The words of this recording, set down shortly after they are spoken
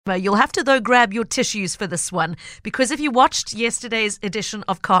You'll have to, though, grab your tissues for this one, because if you watched yesterday's edition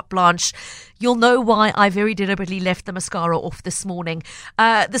of Carte Blanche, you'll know why I very deliberately left the mascara off this morning.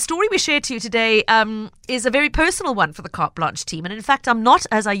 The story we share to you today is a very personal one for the Carte Blanche team. And in fact, I'm not,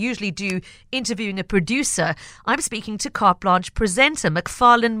 as I usually do, interviewing a producer. I'm speaking to Carte Blanche presenter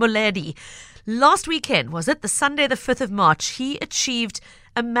McFarlane Moledi. Last weekend, was it? The Sunday, the 5th of March, he achieved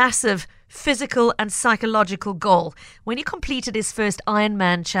a massive physical and psychological goal when he completed his first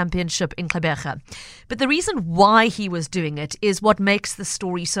Ironman championship in Gqeberha. But the reason why he was doing it is what makes the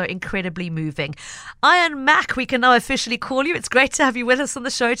story so incredibly moving. Iron Mac, we can now officially call you. It's great to have you with us on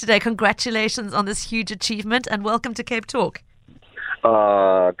the show today. Congratulations on this huge achievement and welcome to Cape Talk.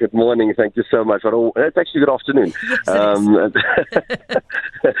 Good morning. Thank you so much. It's actually good afternoon. Yes,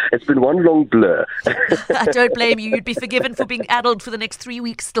 it's been one long blur. I don't blame you. You'd be forgiven for being addled for the next 3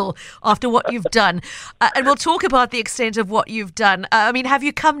 weeks still after what you've done. And we'll talk about the extent of what you've done. Have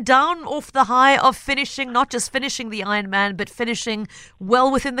you come down off the high of finishing, not just finishing the Ironman, but finishing well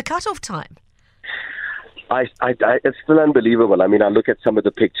within the cutoff time? It's still unbelievable. I look at some of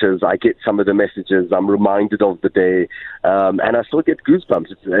the pictures, I get some of the messages, I'm reminded of the day, and I still get goosebumps.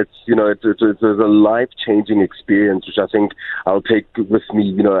 It's a life-changing experience, which I think I'll take with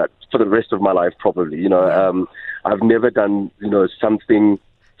me, for the rest of my life, probably. I've never done, something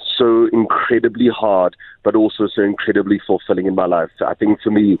so incredibly hard, but also so incredibly fulfilling in my life. I think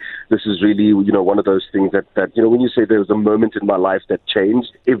for me, this is really, one of those things that when you say there was a moment in my life that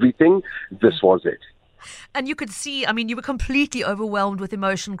changed everything, this was it. And you could see, you were completely overwhelmed with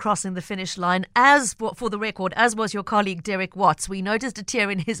emotion crossing the finish line, as for the record, as was your colleague Derek Watts. We noticed a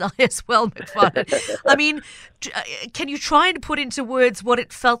tear in his eye as well, McFarlane. Can you try and put into words what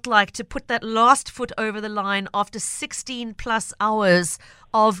it felt like to put that last foot over the line after 16 plus hours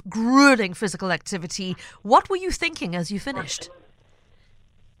of grueling physical activity? What were you thinking as you finished?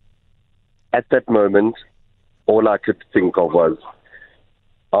 At that moment, all I could think of was,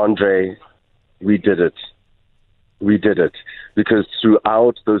 Andre, we did it. We did it. Because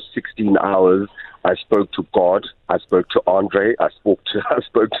throughout those 16 hours, I spoke to God, I spoke to Andre, I spoke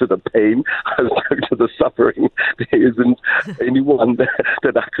to the pain, I spoke to the suffering. There isn't anyone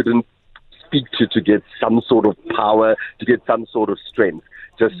that I couldn't speak to get some sort of power, to get some sort of strength,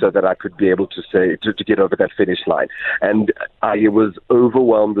 just so that I could be able to say, to get over that finish line. And I was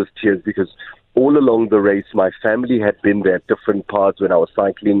overwhelmed with tears because all along the race, my family had been there at different parts when I was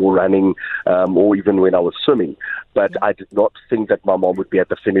cycling or running, or even when I was swimming. But I did not think that my mom would be at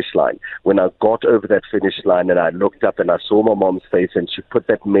the finish line. When I got over that finish line and I looked up and I saw my mom's face and she put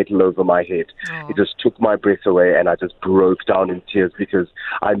that medal over my head, It just took my breath away and I just broke down in tears because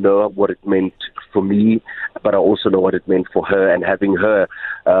I know what it meant for me, but I also know what it meant for her, and having her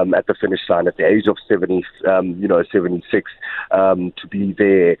at the finish line at the age of 76, to be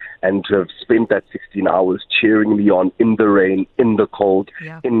there and to have spent that 16 hours cheering me on in the rain, in the cold,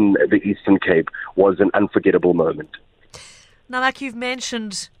 in the Eastern Cape was an unforgettable moment. Now, like you've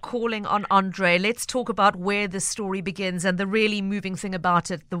mentioned calling on Andre, let's talk about where this story begins and the really moving thing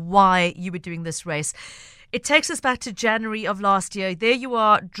about it, the why you were doing this race. It takes us back to January of last year. There you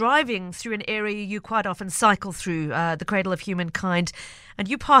are driving through an area you quite often cycle through, the Cradle of Humankind, and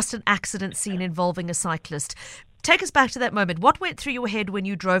you passed an accident scene involving a cyclist. Take us back to that moment. What went through your head when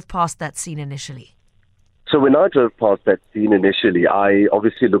you drove past that scene initially? So when I drove past that scene initially, I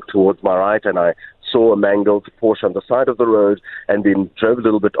obviously looked towards my right and I saw a mangled Porsche on the side of the road, and then drove a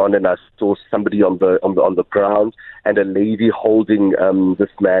little bit on and I saw somebody on the ground and a lady holding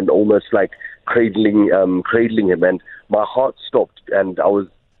this man, almost like cradling him, and my heart stopped and I was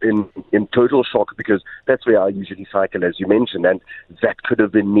in total shock because that's where I usually cycle, as you mentioned, and that could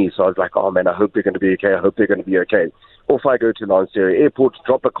have been me. So I was like, oh man, I hope they're going to be okay. I hope they're going to be okay. Off I go to Lanseria Airport,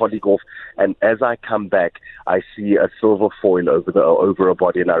 drop a colleague off, and as I come back, I see a silver foil over a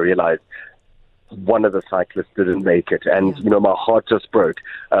body, and I realize one of the cyclists didn't make it, and my heart just broke.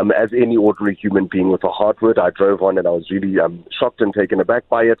 As any ordinary human being with a heart would, I drove on and I was really shocked and taken aback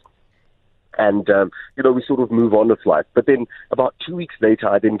by it. And, we sort of move on with life. But then about 2 weeks later,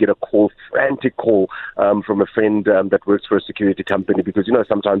 I then get a frantic call from a friend that works for a security company because,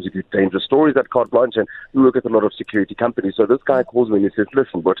 sometimes you do dangerous stories at Carte Blanche and we work with a lot of security companies. So this guy calls me and he says,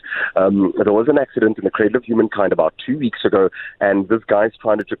 listen, but there was an accident in the Cradle of Humankind about 2 weeks ago and this guy's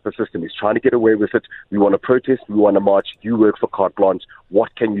trying to trick the system. He's trying to get away with it. We want to protest. We want to march. You work for Carte Blanche.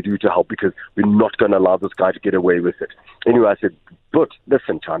 What can you do to help? Because we're not going to allow this guy to get away with it. Anyway, I said, but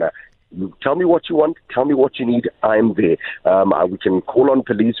listen, Chana, tell me what you want, tell me what you need, I'm there. We can call on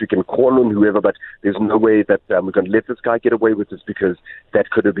police, we can call on whoever, but there's no way that we're going to let this guy get away with this because that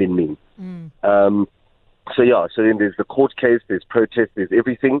could have been me. So then there's the court case, there's protest, there's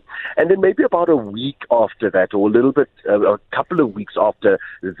everything. And then maybe about a week after that, or a couple of weeks after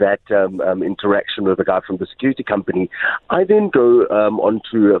that interaction with the guy from the security company, I then go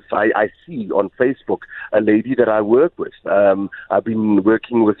I see on Facebook a lady that I work with. I've been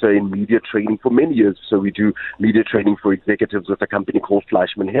working with her in media training for many years. So we do media training for executives with a company called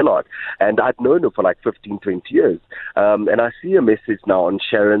Fleischman Hillard. And I'd known her for like 15, 20 years. And I see a message now on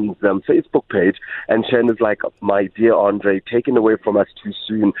Sharon's Facebook page, and Sharon is like, "My dear Andre, taken away from us too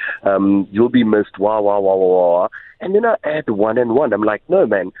soon. You'll be missed. Wah, wah, wah, wah, wah." And then I add one and one. I'm like, "No,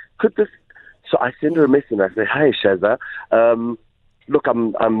 man, could this?" So I send her a message. I say, "Hi, Shaza. Look,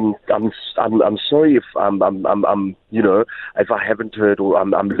 I'm sorry if if I haven't heard or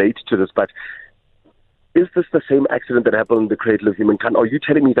I'm late to this, but is this the same accident that happened in the Cradle of Humankind? Are you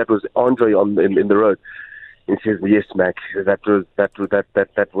telling me that was Andre in the road?" And she says, "Yes, Mac, that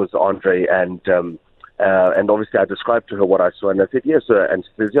was Andre." And obviously I described to her what I saw, and I said, "Yes, sir." And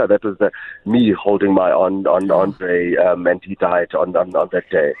she says, "Yeah, that was me holding my on Andre, and he died on that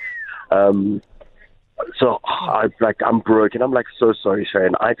day." So I'm broken. I'm like, "So sorry,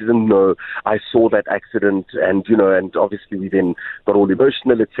 Sharon. I didn't know. I saw that accident, and obviously we then got all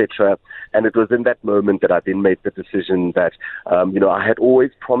emotional, etc. And it was in that moment that I then made the decision that, I had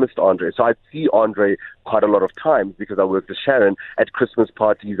always promised Andre. So I'd see Andre quite a lot of times because I worked with Sharon at Christmas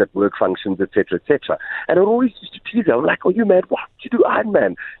parties, at work functions, etc., etc. And I always used to tease her. I'm like, "Oh, you mad? Why do you do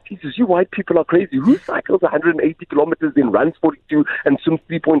Ironman?" He says, "You white people are crazy. Who cycles 180 kilometers, then runs 42 and swims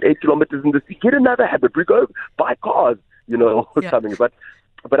 3.8 kilometers in the sea? Get another habit. We go buy cars, or something."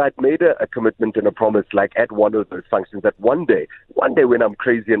 But I'd made a commitment and a promise, like at one of those functions, that one day when I'm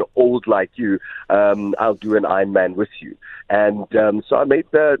crazy and old like you, I'll do an Ironman with you. And so I made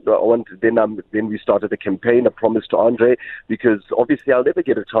then we started a campaign, a promise to Andre, because obviously I'll never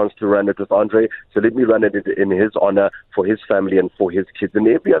get a chance to run it with Andre. So let me run it in his honor, for his family and for his kids and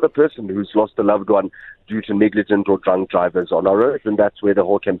every other person who's lost a loved one due to negligent or drunk drivers on our roads. And that's where the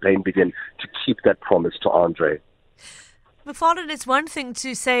whole campaign began, to keep that promise to Andre. McFarlane, it's one thing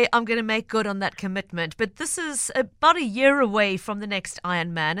to say, "I'm going to make good on that commitment," but this is about a year away from the next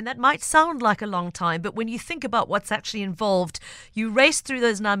Ironman, and that might sound like a long time, but when you think about what's actually involved, you race through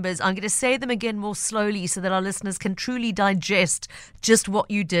those numbers. I'm going to say them again more slowly so that our listeners can truly digest just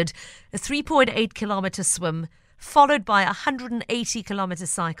what you did. A 3.8 kilometer swim, followed by a 180 kilometer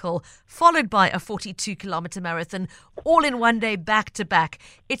cycle, followed by a 42 kilometer marathon, all in one day, back to back.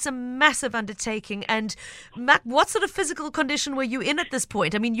 It's a massive undertaking. And Matt, what sort of physical condition were you in at this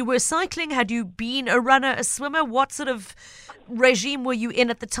point? I mean, you were cycling. Had you been a runner, a swimmer? What sort of regime were you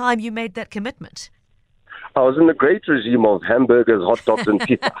in at the time you made that commitment? I was in a great regime of hamburgers, hot dogs, and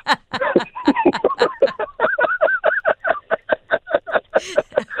pizza.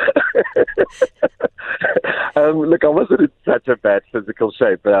 Look, I wasn't in such a bad physical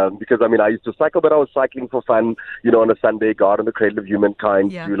shape because, I used to cycle, but I was cycling for fun, on a Sunday, go out on the Cradle of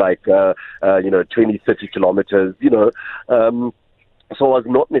Humankind, do 20, 30 kilometers, So I was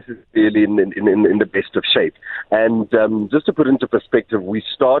not necessarily in the best of shape. And just to put into perspective, we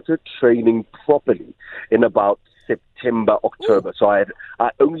started training properly in about September, October. Ooh. So I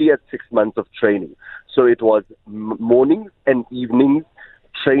only had 6 months of training. So it was mornings and evenings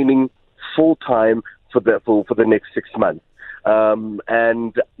training full time for the next 6 months. And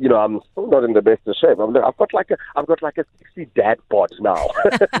I'm still not in the best of shape. I've got like a sexy dad bod now.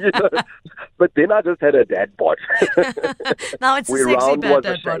 But then I just had a dad bod. Now it's a sexy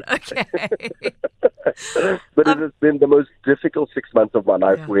dad bod. Okay. But it has been the most difficult 6 months of my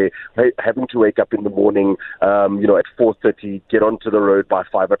life, where having to wake up in the morning, at 4:30, get onto the road by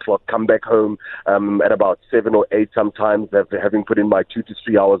 5 o'clock, come back home at about 7 or 8 sometimes, having put in my 2 to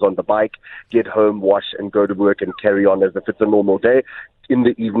 3 hours on the bike, get home, wash, and go to work and carry on as if it's a normal day. In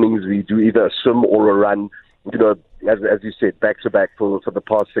the evenings, we do either a swim or a run. As you said, back to back for the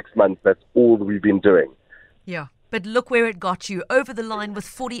past 6 months. That's all we've been doing. Yeah. But look where it got you, over the line with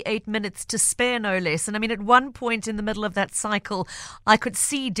 48 minutes to spare, no less. And at one point in the middle of that cycle, I could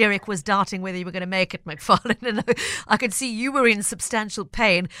see Derek was doubting whether you were going to make it, McFarlane. And I could see you were in substantial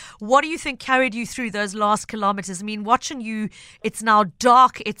pain. What do you think carried you through those last kilometers? Watching you, it's now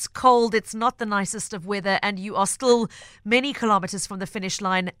dark, it's cold, it's not the nicest of weather, and you are still many kilometers from the finish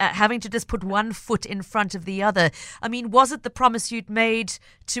line, having to just put one foot in front of the other. Was it the promise you'd made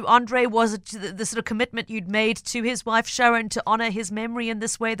to Andre? Was it the sort of commitment you'd made to his wife Sharon to honor his memory in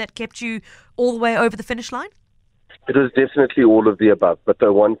this way that kept you all the way over the finish line? It was definitely all of the above. But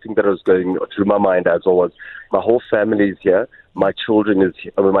the one thing that was going through my mind as always, my whole family is here. My children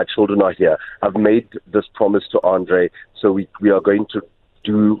are here. I've made this promise to Andre, so we are going to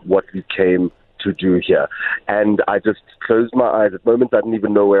do what we came to do here? And I just closed my eyes. At moments, I didn't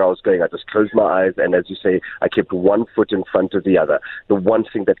even know where I was going. I just closed my eyes, and as you say, I kept one foot in front of the other. The one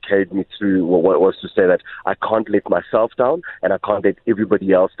thing that carried me through was to say that I can't let myself down, and I can't let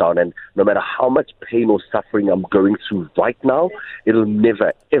everybody else down. And no matter how much pain or suffering I'm going through right now, it'll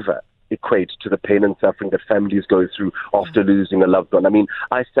never, ever equate to the pain and suffering that families go through after losing a loved one. I mean,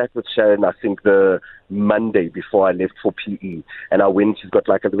 I sat with Sharon, I think the Monday before I left for PE, and I went, she's got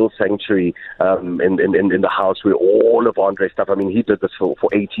like a little sanctuary in the house where all of Andre's stuff, I mean, he did this for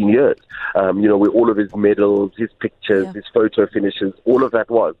 18 years, where all of his medals, his pictures, his photo finishes, all of that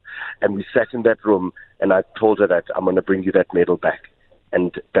was. And we sat in that room, and I told her that I'm going to bring you that medal back.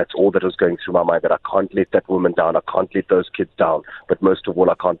 And that's all that was going through my mind, that I can't let that woman down. I can't let those kids down. But most of all,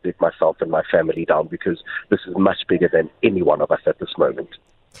 I can't let myself and my family down, because this is much bigger than any one of us at this moment.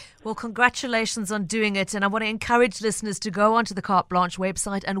 Well, congratulations on doing it. And I want to encourage listeners to go onto the Carte Blanche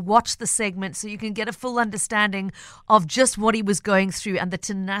website and watch the segment so you can get a full understanding of just what he was going through and the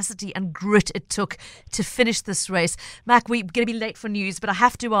tenacity and grit it took to finish this race. Mac, we're going to be late for news, but I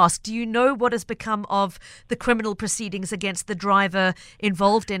have to ask, do you know what has become of the criminal proceedings against the driver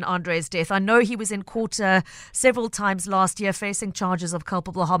involved in Andre's death? I know he was in court several times last year facing charges of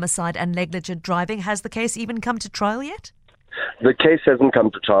culpable homicide and negligent driving. Has the case even come to trial yet? The case hasn't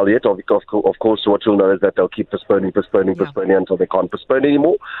come to trial yet. Of course, what you'll know is that they'll keep postponing until they can't postpone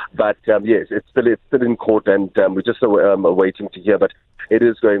anymore. But yes, it's still in court, and we're just waiting to hear. But it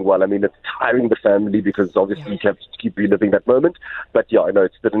is going well. I mean, it's tiring the family, because obviously you have to keep reliving that moment. But yeah, I know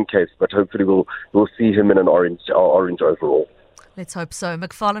it's still in case. But hopefully we'll see him in an orange overall. Let's hope so.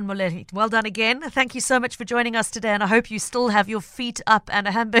 Macfarlane Moletti, well done again. Thank you so much for joining us today, and I hope you still have your feet up and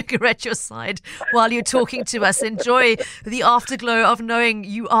a hamburger at your side while you're talking to us. Enjoy the afterglow of knowing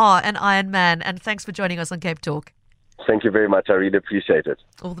you are an Iron Man, and thanks for joining us on Cape Talk. Thank you very much. I really appreciate it.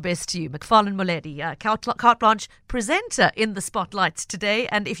 All the best to you. Macfarlane Moletti, Carte Blanche presenter in the spotlight today.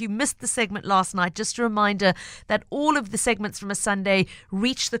 And if you missed the segment last night, just a reminder that all of the segments from a Sunday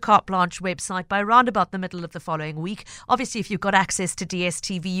reach the Carte Blanche website by around about the middle of the following week. Obviously, if you've got access to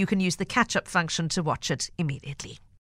DSTV, you can use the catch-up function to watch it immediately.